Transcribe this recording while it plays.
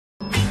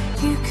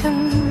you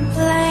can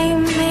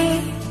blame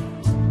me,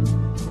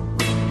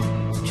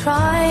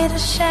 try to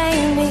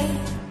shame me,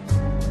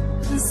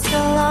 and still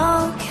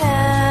I'll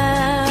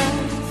care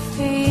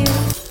for you.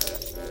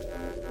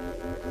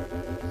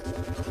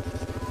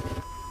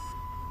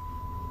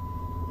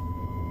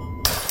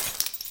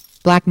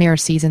 Black Mirror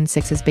Season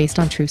 6 is based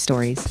on true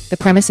stories. The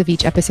premise of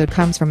each episode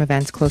comes from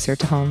events closer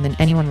to home than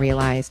anyone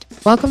realized.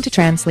 Welcome to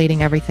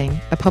Translating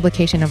Everything, a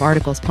publication of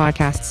articles,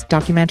 podcasts,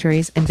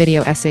 documentaries, and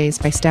video essays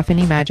by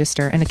Stephanie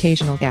Magister and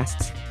occasional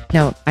guests.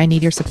 Note, I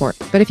need your support,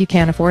 but if you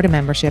can't afford a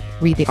membership,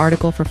 read the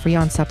article for free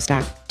on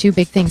Substack. Two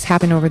big things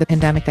happened over the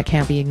pandemic that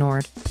can't be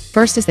ignored.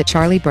 First is that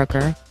Charlie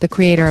Brooker, the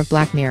creator of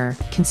Black Mirror,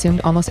 consumed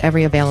almost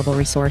every available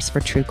resource for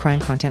true crime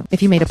content.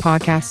 If you made a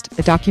podcast,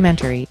 a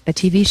documentary, a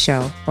TV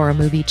show, or a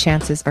movie,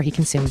 chances are he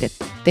consumed it.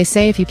 They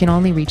say if you can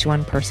only reach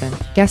one person,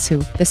 guess who?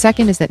 The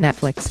second is that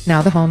Netflix,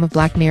 now the home of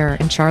Black Mirror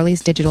and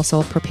Charlie's digital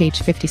soul per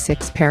page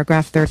 56,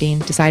 paragraph 13,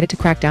 decided to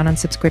crack down on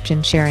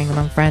subscription sharing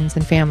among friends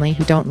and family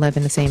who don't live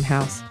in the same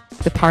house.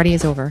 The party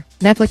is over.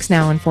 Netflix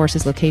now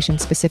enforces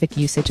location-specific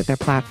usage of their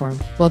platform,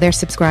 while their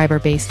subscriber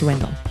base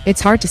dwindle.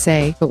 It's hard to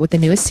say, but with the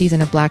newest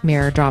season of Black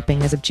Mirror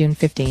dropping as of June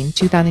 15,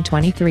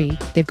 2023,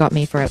 they've got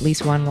me for at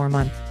least one more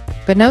month.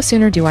 But no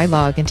sooner do I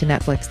log into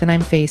Netflix than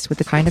I'm faced with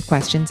the kind of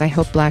questions I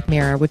hope Black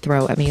Mirror would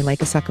throw at me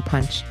like a sucker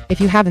punch.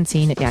 If you haven't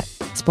seen it yet,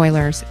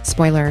 spoilers,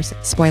 spoilers,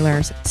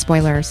 spoilers,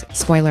 spoilers,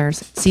 spoilers.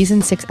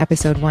 Season 6,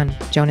 Episode 1,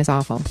 Joan is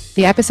Awful.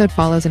 The episode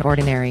follows an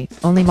ordinary,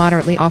 only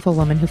moderately awful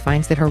woman who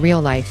finds that her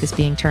real life is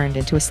being turned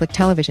into a slick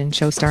television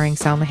show starring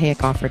Salma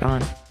Hayek offered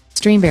on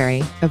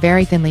Streamberry, a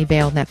very thinly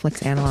veiled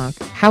Netflix analog.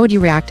 How would you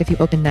react if you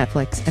opened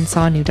Netflix and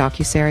saw a new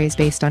docuseries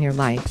based on your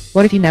life?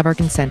 What if you never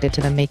consented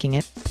to them making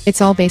it? It's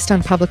all based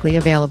on publicly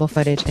available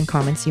footage and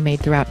comments you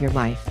made throughout your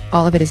life.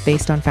 All of it is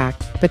based on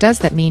fact. But does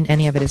that mean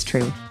any of it is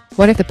true?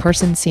 What if the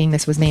person seeing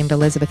this was named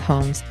Elizabeth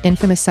Holmes,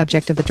 infamous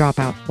subject of The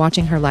Dropout,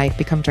 watching her life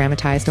become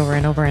dramatized over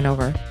and over and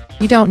over?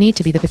 You don't need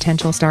to be the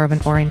potential star of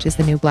an Orange is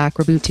the New Black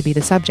reboot to be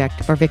the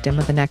subject or victim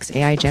of the next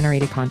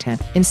AI-generated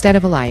content. Instead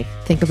of a life,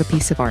 think of a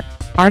piece of art.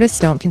 Artists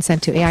don't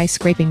consent to AI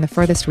scraping the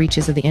furthest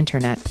reaches of the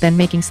internet, then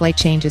making slight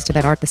changes to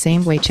that art the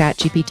same way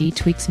ChatGPT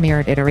tweaks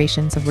mirrored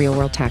iterations of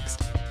real-world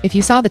text. If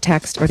you saw the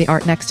text or the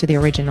art next to the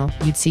original,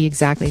 you'd see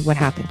exactly what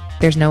happened.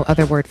 There's no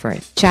other word for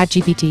it.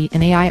 ChatGPT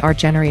and AI art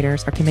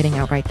generators are committing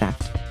outright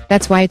theft.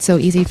 That's why it's so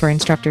easy for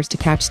instructors to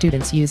catch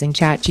students using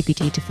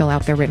ChatGPT to fill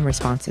out their written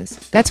responses.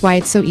 That's why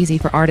it's so easy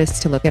for artists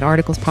to look at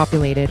articles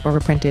populated or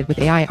reprinted with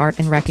AI art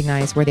and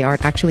recognize where the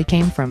art actually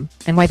came from,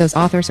 and why those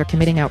authors are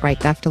committing outright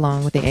theft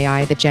along with the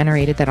AI that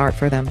generated that art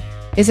for them.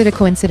 Is it a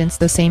coincidence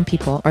those same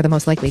people are the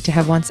most likely to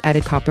have once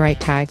added copyright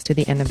tags to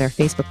the end of their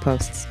Facebook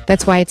posts?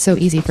 That's why it's so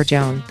easy for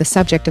Joan, the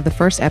subject of the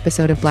first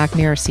episode of Black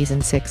Mirror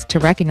Season 6, to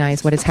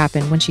recognize what has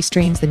happened when she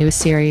streams the newest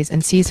series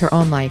and sees her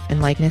own life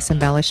and likeness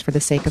embellished for the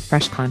sake of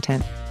fresh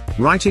content.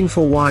 Writing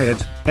for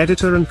Wired,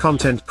 editor and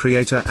content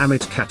creator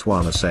Amit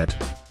Katwala said,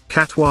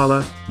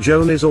 Katwala,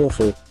 Joan is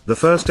Awful, the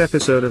first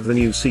episode of the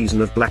new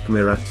season of Black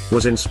Mirror,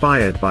 was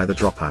inspired by The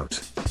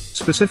Dropout.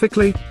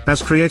 Specifically,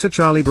 as creator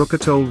Charlie Brooker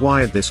told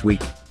Wired this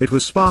week, it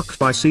was sparked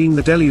by seeing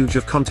the deluge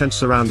of content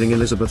surrounding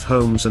Elizabeth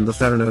Holmes and the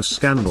Theranos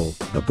scandal,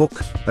 a book,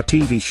 a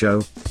TV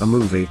show, a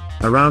movie,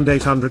 around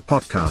 800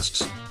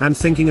 podcasts, and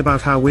thinking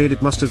about how weird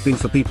it must have been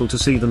for people to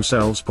see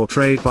themselves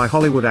portrayed by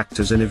Hollywood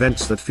actors in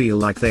events that feel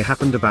like they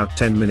happened about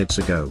 10 minutes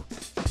ago.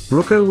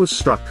 Brooker was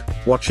struck,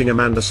 watching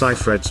Amanda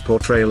Seyfried's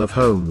portrayal of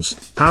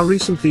Holmes, how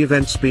recent the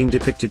events being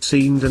depicted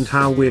seemed and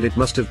how weird it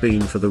must have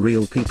been for the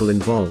real people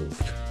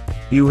involved.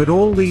 You had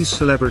all these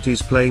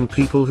celebrities playing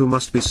people who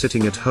must be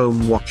sitting at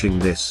home watching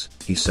this,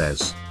 he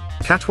says.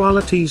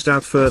 Katwala teased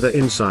out further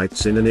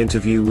insights in an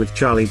interview with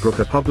Charlie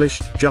Brooker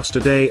published just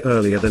a day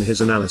earlier than his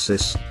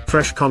analysis,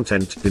 Fresh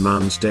Content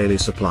Demands Daily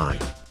Supply.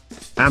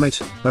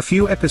 Amit, a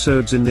few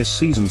episodes in this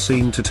season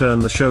seem to turn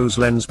the show's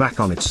lens back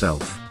on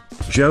itself.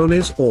 Joan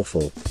is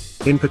Awful,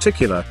 in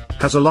particular,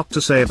 has a lot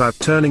to say about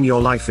turning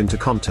your life into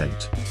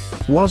content.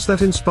 Was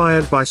that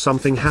inspired by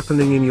something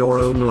happening in your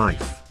own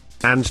life?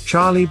 And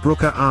Charlie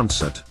Brooker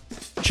answered,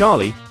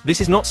 Charlie,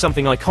 this is not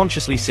something I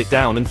consciously sit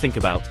down and think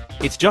about.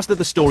 It's just that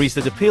the stories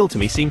that appeal to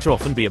me seem to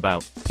often be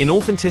about.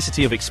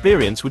 Inauthenticity of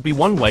experience would be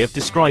one way of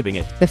describing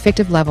it. The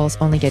fictive levels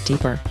only get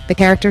deeper. The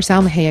character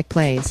Salma Hayek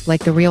plays,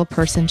 like the real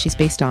person she's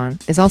based on,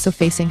 is also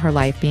facing her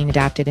life being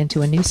adapted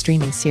into a new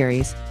streaming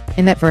series.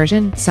 In that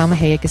version, Salma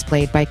Hayek is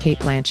played by Cate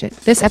Blanchett.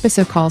 This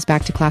episode calls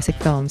back to classic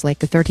films like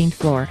The 13th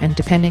Floor and,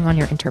 depending on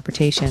your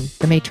interpretation,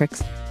 The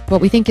Matrix. What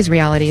we think is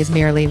reality is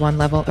merely one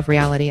level of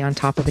reality on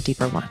top of a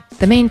deeper one.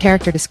 The main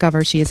character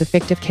discovers she is a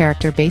fictive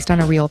character based on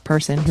a real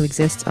person who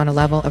exists on a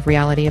level of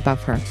reality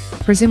above her.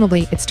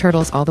 Presumably, it's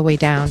turtles all the way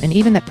down, and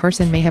even that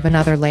person may have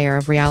another layer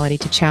of reality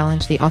to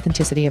challenge the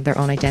authenticity of their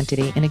own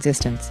identity and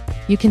existence.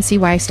 You can see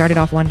why I started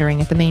off wondering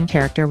if the main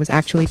character was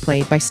actually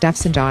played by Steph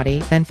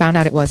Sanjati, then found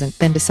out it wasn't,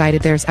 then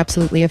decided there's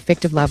absolutely a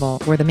fictive level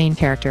where the main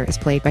character is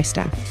played by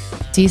Steph.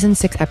 Season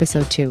 6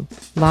 Episode 2,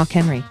 Loch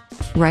Henry.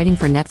 Writing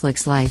for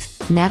Netflix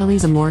Life, Natalie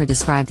Zamora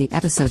described the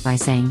episode by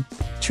saying,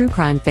 "True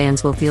crime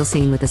fans will feel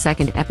seen with the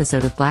second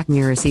episode of Black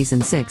Mirror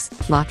Season 6,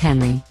 Loch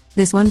Henry.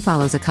 This one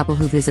follows a couple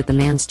who visit the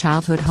man's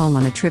childhood home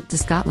on a trip to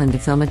Scotland to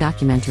film a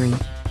documentary.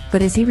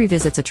 But as he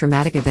revisits a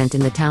traumatic event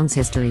in the town's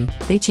history,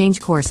 they change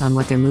course on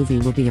what their movie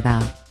will be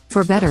about.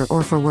 For better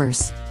or for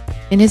worse."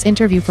 In his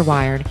interview for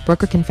Wired,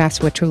 Brooker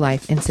confessed what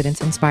true-life incidents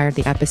inspired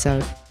the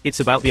episode. It's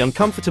about the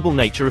uncomfortable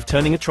nature of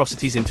turning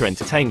atrocities into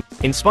entertainment.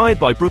 Inspired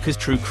by Brooker's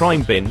true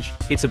crime binge,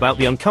 it's about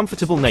the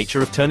uncomfortable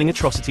nature of turning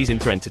atrocities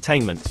into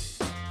entertainment.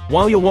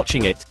 While you're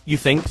watching it, you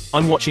think,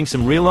 "I'm watching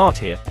some real art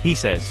here," he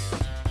says.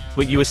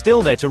 But you are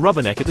still there to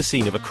rubberneck at the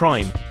scene of a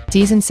crime.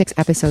 Season 6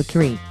 Episode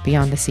 3,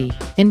 Beyond the Sea.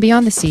 In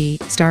Beyond the Sea,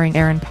 starring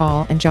Aaron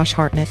Paul and Josh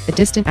Hartnett, a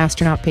distant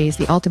astronaut pays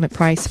the ultimate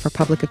price for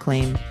public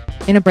acclaim.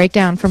 In a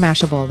breakdown for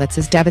Mashable that's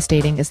as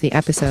devastating as the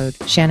episode,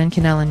 Shannon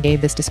Connellan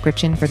gave this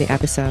description for the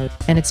episode,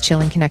 and its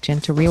chilling connection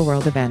to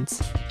real-world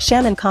events.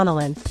 Shannon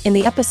Connellan, in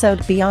the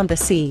episode Beyond the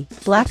Sea,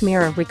 Black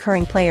Mirror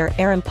recurring player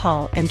Aaron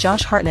Paul and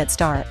Josh Hartnett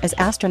star as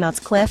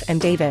astronauts Cliff and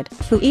David,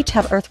 who each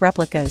have Earth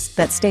replicas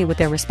that stay with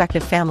their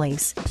respective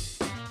families.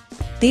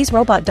 These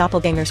robot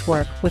doppelgangers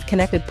work with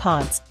connected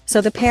pods, so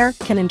the pair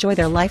can enjoy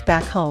their life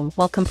back home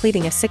while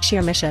completing a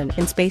 6-year mission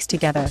in space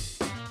together.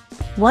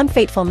 One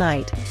fateful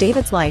night,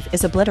 David's life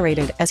is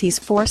obliterated as he's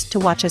forced to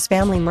watch his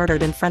family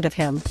murdered in front of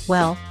him,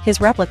 well,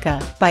 his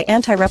replica, by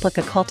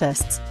anti-replica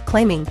cultists,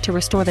 claiming to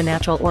restore the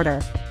natural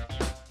order.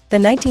 The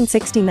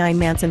 1969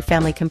 Manson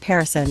family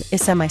comparison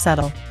is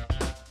semi-subtle.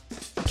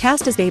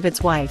 Cast as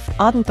David's wife,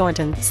 Auden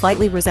Thornton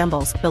slightly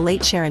resembles the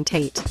late Sharon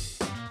Tate.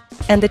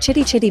 And the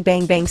Chitty Chitty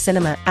Bang Bang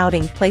Cinema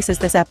outing places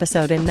this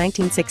episode in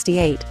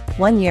 1968,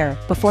 1 year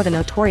before the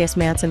notorious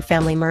Manson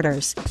family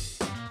murders.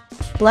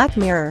 Black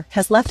Mirror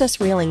has left us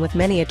reeling with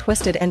many a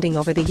twisted ending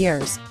over the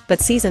years,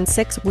 but Season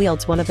 6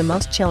 wields one of the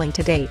most chilling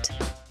to date.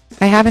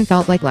 I haven't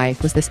felt like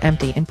life was this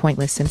empty and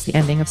pointless since the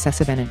ending of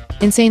Cessavenant.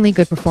 Insanely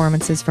good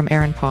performances from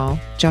Aaron Paul,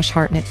 Josh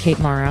Hartnett, Kate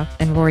Mara,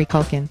 and Rory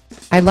Culkin.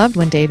 I loved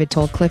when David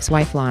told Cliff's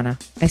wife Lana,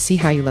 "I see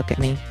how you look at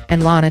me,"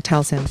 and Lana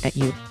tells him, "At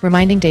you,"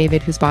 reminding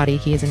David whose body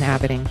he is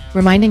inhabiting,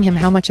 reminding him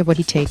how much of what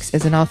he takes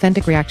as an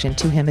authentic reaction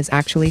to him is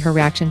actually her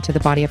reaction to the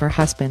body of her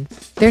husband.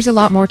 There's a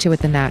lot more to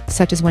it than that,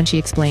 such as when she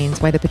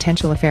explains why the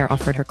potential affair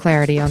offered her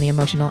clarity on the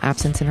emotional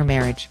absence in her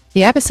marriage.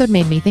 The episode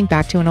made me think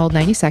back to an old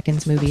 90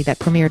 Seconds movie that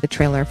premiered the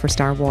trailer for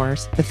Star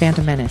Wars, The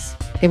Phantom Menace.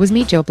 It was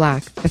Meet Joe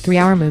Black, a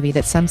 3-hour movie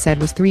that some said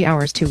was 3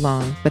 hours too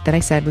long, but that I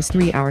said was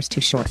 3 hours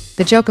too short.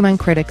 The joke among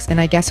critics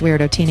and I guess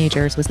weirdo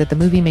teenagers was that the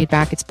movie made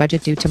back its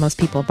budget due to most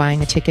people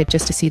buying a ticket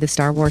just to see the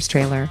Star Wars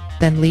trailer,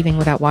 then leaving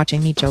without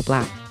watching Meet Joe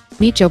Black.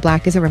 Meet Joe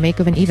Black is a remake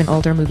of an even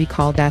older movie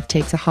called Death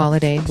Takes a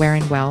Holiday,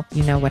 wherein, well,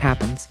 you know what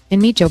happens. In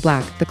Meet Joe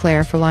Black, the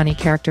Claire Forlani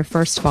character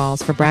first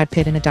falls for Brad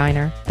Pitt in a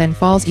diner, then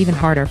falls even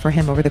harder for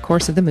him over the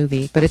course of the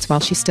movie, but it's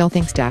while she still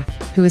thinks Death,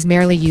 who is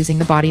merely using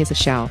the body as a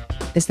shell,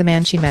 is the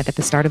man she met at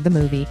the start of the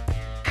movie.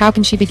 How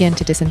can she begin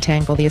to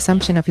disentangle the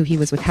assumption of who he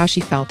was with how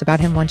she felt about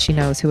him once she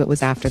knows who it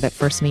was after that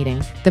first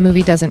meeting? The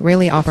movie doesn't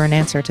really offer an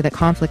answer to that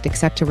conflict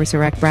except to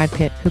resurrect Brad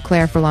Pitt, who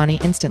Claire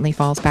Forlani instantly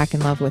falls back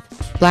in love with.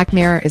 Black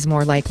Mirror is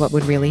more like what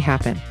would really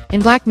happen.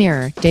 In Black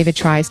Mirror, David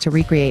tries to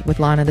recreate with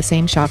Lana the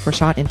same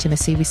shot-for-shot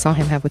intimacy we saw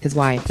him have with his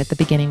wife at the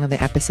beginning of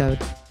the episode.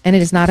 And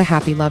it is not a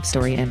happy love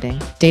story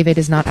ending. David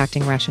is not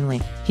acting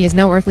rationally. He has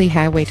no earthly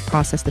highway to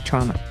process the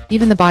trauma.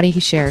 Even the body he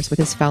shares with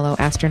his fellow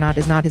astronaut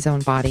is not his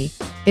own body.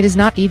 It is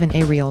not even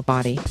a real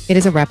body. It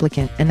is a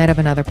replicant, and that of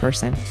another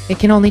person. It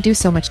can only do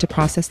so much to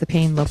process the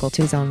pain local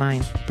to his own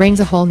mind. Brings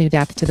a whole new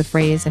depth to the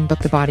phrase and book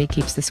 "the body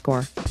keeps the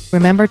score."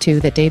 Remember too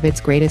that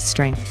David's greatest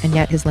strength, and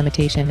yet his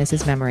limitation, is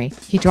his memory.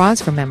 He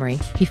draws from memory.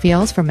 He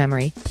feels from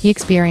memory. He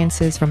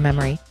experiences from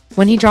memory.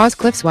 When he draws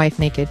Cliff's wife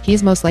naked, he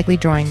is most likely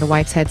drawing the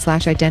wife's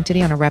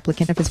head/identity on a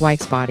replicant of his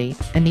wife's body,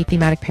 a neat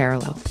thematic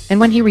parallel. And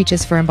when he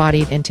reaches for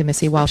embodied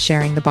intimacy while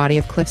sharing the body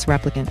of Cliff's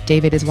replicant,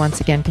 David is once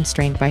again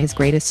constrained by his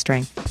greatest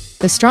strength.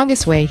 The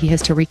strongest way he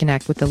has to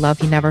reconnect with the love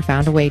he never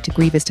found a way to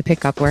grieve is to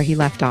pick up where he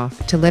left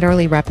off, to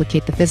literally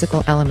replicate the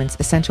physical elements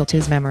essential to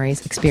his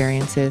memories,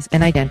 experiences,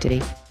 and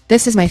identity.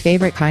 This is my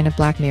favorite kind of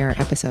Black Mirror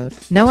episode.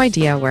 No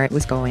idea where it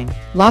was going.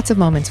 Lots of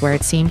moments where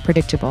it seemed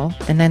predictable,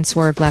 and then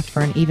swerved left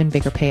for an even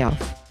bigger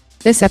payoff.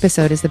 This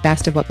episode is the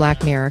best of what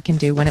Black Mirror can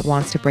do when it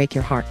wants to break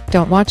your heart.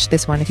 Don't watch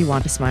this one if you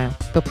want to smile,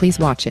 but please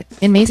watch it.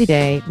 In Maisie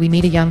Day, we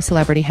meet a young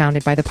celebrity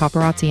hounded by the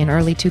paparazzi in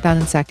early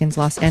 2000s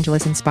Los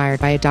Angeles, inspired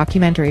by a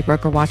documentary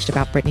Brooker watched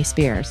about Britney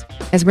Spears.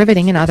 As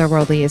riveting and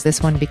otherworldly as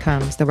this one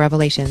becomes, the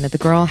revelation that the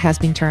girl has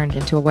been turned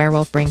into a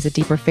werewolf brings a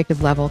deeper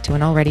fictive level to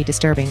an already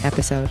disturbing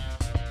episode.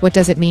 What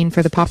does it mean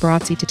for the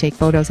paparazzi to take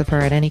photos of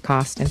her at any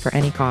cost and for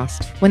any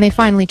cost? When they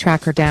finally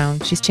track her down,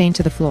 she's chained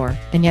to the floor,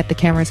 and yet the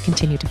cameras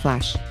continue to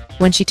flash.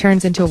 When she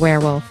turns into a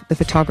werewolf, the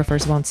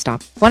photographers won't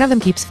stop. One of them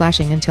keeps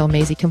flashing until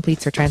Maisie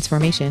completes her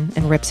transformation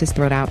and rips his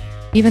throat out.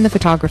 Even the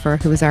photographer,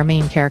 who is our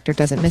main character,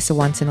 doesn't miss a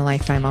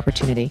once-in-a-lifetime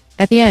opportunity.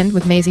 At the end,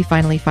 with Maisie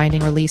finally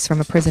finding release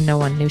from a prison no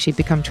one knew she'd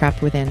become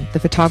trapped within, the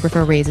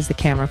photographer raises the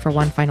camera for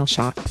one final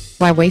shot.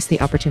 Why waste the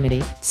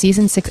opportunity?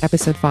 Season 6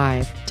 Episode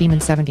 5, Demon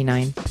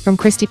 79. From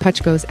Christy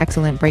Puchko's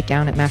excellent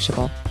breakdown at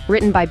Mashable.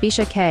 Written by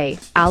Bisha K.,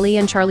 Ali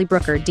and Charlie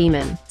Brooker.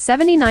 Demon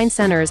 79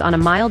 centers on a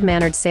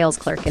mild-mannered sales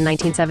clerk in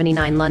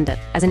 1979 London.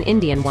 As an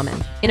Indian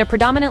woman in a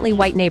predominantly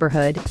white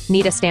neighborhood,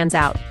 Nita stands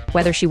out,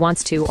 whether she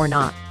wants to or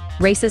not.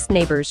 Racist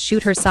neighbors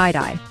shoot her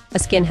side-eye. A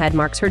skinhead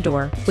marks her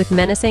door with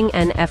menacing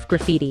NF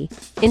graffiti,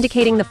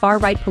 indicating the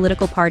far-right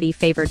political party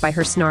favored by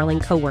her snarling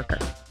co-worker.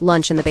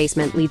 Lunch in the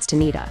basement leads to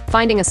Nita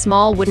finding a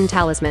small wooden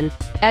talisman,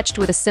 etched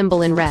with a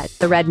symbol in red,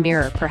 the red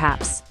mirror,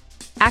 perhaps.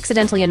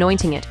 Accidentally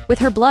anointing it with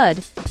her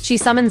blood, she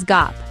summons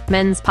Gop,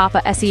 Men's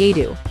Papa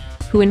Esiedu,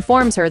 who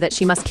informs her that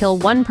she must kill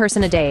one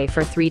person a day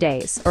for 3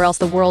 days, or else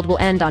the world will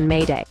end on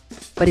May Day.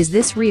 But is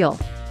this real?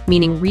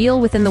 Meaning real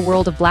within the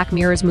world of Black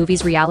Mirror's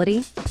movie's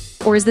reality?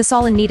 Or is this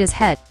all in Nita's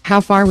head?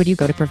 How far would you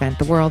go to prevent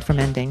the world from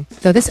ending?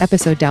 Though this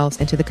episode delves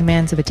into the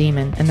commands of a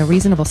demon and the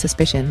reasonable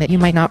suspicion that you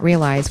might not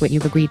realize what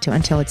you've agreed to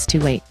until it's too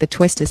late, the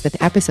twist is that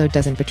the episode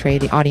doesn't betray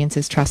the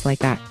audience's trust like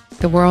that.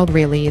 The world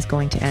really is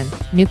going to end.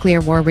 Nuclear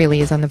war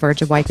really is on the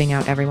verge of wiping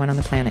out everyone on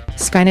the planet.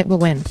 Skynet will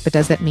win, but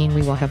does that mean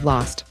we will have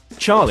lost?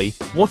 Charlie,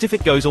 what if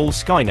it goes all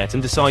Skynet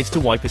and decides to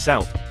wipe us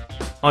out?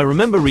 I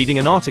remember reading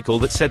an article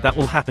that said that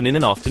will happen in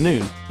an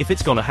afternoon, if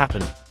it's gonna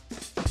happen.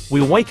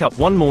 We'll wake up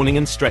one morning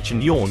and stretch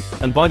and yawn,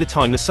 and by the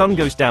time the sun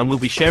goes down we'll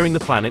be sharing the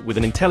planet with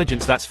an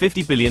intelligence that's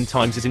 50 billion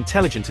times as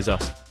intelligent as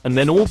us, and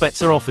then all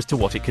bets are off as to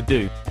what it could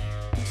do.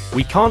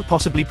 We can't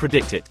possibly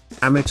predict it.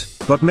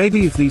 Amit, but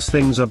maybe if these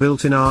things are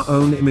built in our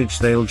own image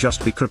they'll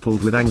just be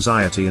crippled with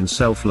anxiety and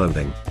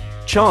self-loathing.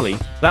 Charlie,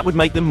 that would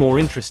make them more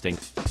interesting.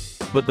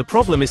 But the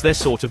problem is they're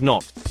sort of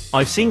not.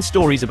 I've seen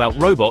stories about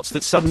robots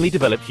that suddenly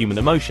develop human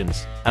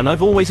emotions, and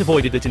I've always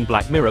avoided it in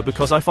Black Mirror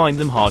because I find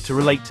them hard to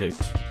relate to.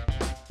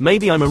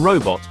 Maybe I'm a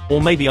robot,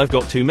 or maybe I've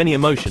got too many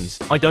emotions,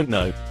 I don't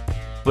know.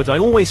 But I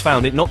always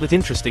found it not that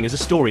interesting as a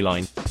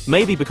storyline.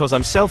 Maybe because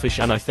I'm selfish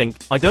and I think,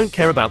 I don't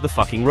care about the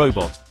fucking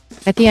robot.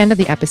 At the end of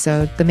the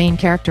episode, the main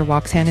character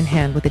walks hand in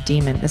hand with a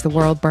demon as the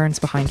world burns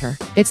behind her.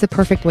 It's the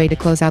perfect way to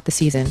close out the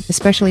season,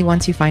 especially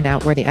once you find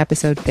out where the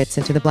episode fits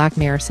into the Black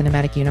Mirror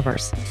cinematic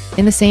universe.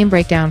 In the same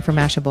breakdown for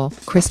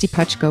Mashable, Christy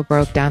Puchko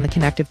broke down the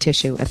connective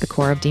tissue at the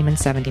core of Demon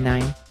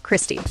 79.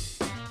 Christy.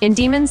 In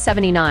Demon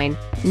 79,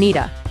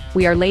 Nita,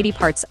 we are Lady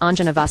Parts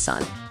Anjana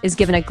Vasan, is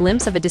given a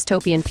glimpse of a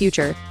dystopian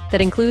future that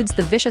includes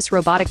the vicious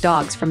robotic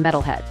dogs from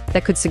Metalhead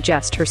that could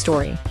suggest her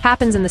story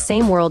happens in the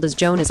same world as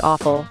Joan is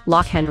Awful,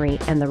 Loch Henry,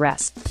 and the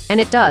rest. And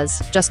it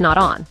does, just not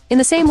on. In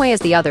the same way as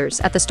the others,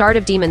 at the start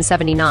of Demon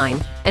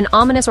 79, an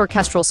ominous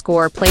orchestral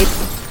score played.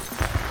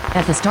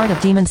 At the start of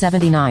Demon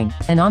 79,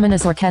 an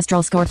ominous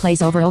orchestral score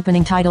plays over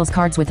opening titles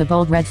cards with a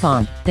bold red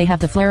font. They have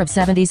the flair of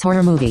 70s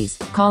horror movies,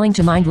 calling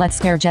to mind Let's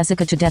Scare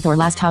Jessica to Death or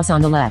Last House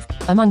on the Left.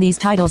 Among these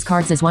titles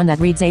cards is one that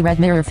reads a Red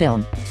Mirror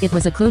film. It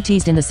was a clue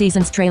teased in the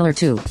season's trailer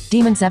too.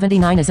 Demon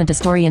 79 isn't a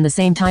story in the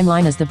same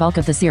timeline as the bulk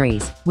of the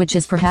series, which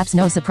is perhaps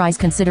no surprise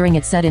considering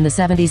it's set in the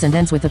 70s and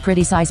ends with a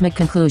pretty seismic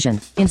conclusion.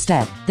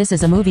 Instead, this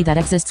is a movie that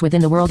exists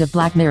within the world of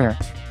Black Mirror.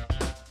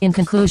 In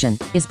conclusion,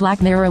 is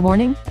Black Mirror a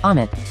warning?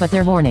 Amit, but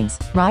they're warnings,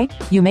 right?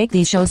 You make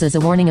these shows as a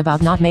warning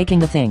about not making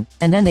the thing,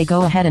 and then they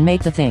go ahead and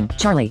make the thing.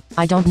 Charlie,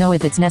 I don't know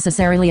if it's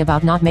necessarily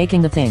about not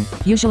making the thing.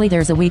 Usually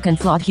there's a weak and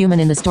flawed human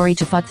in the story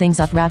to fuck things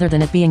up rather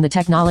than it being the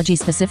technology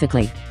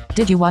specifically.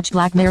 Did you watch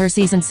Black Mirror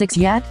Season 6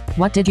 yet?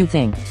 What did you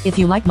think? If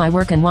you like my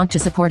work and want to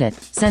support it,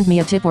 send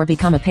me a tip or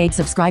become a paid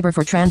subscriber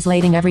for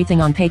translating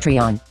everything on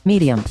Patreon,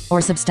 Medium,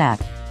 or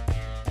Substack.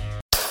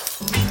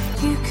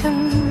 You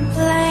can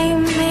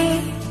blame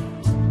me,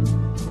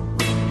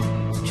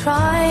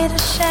 try to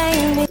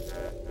shame me.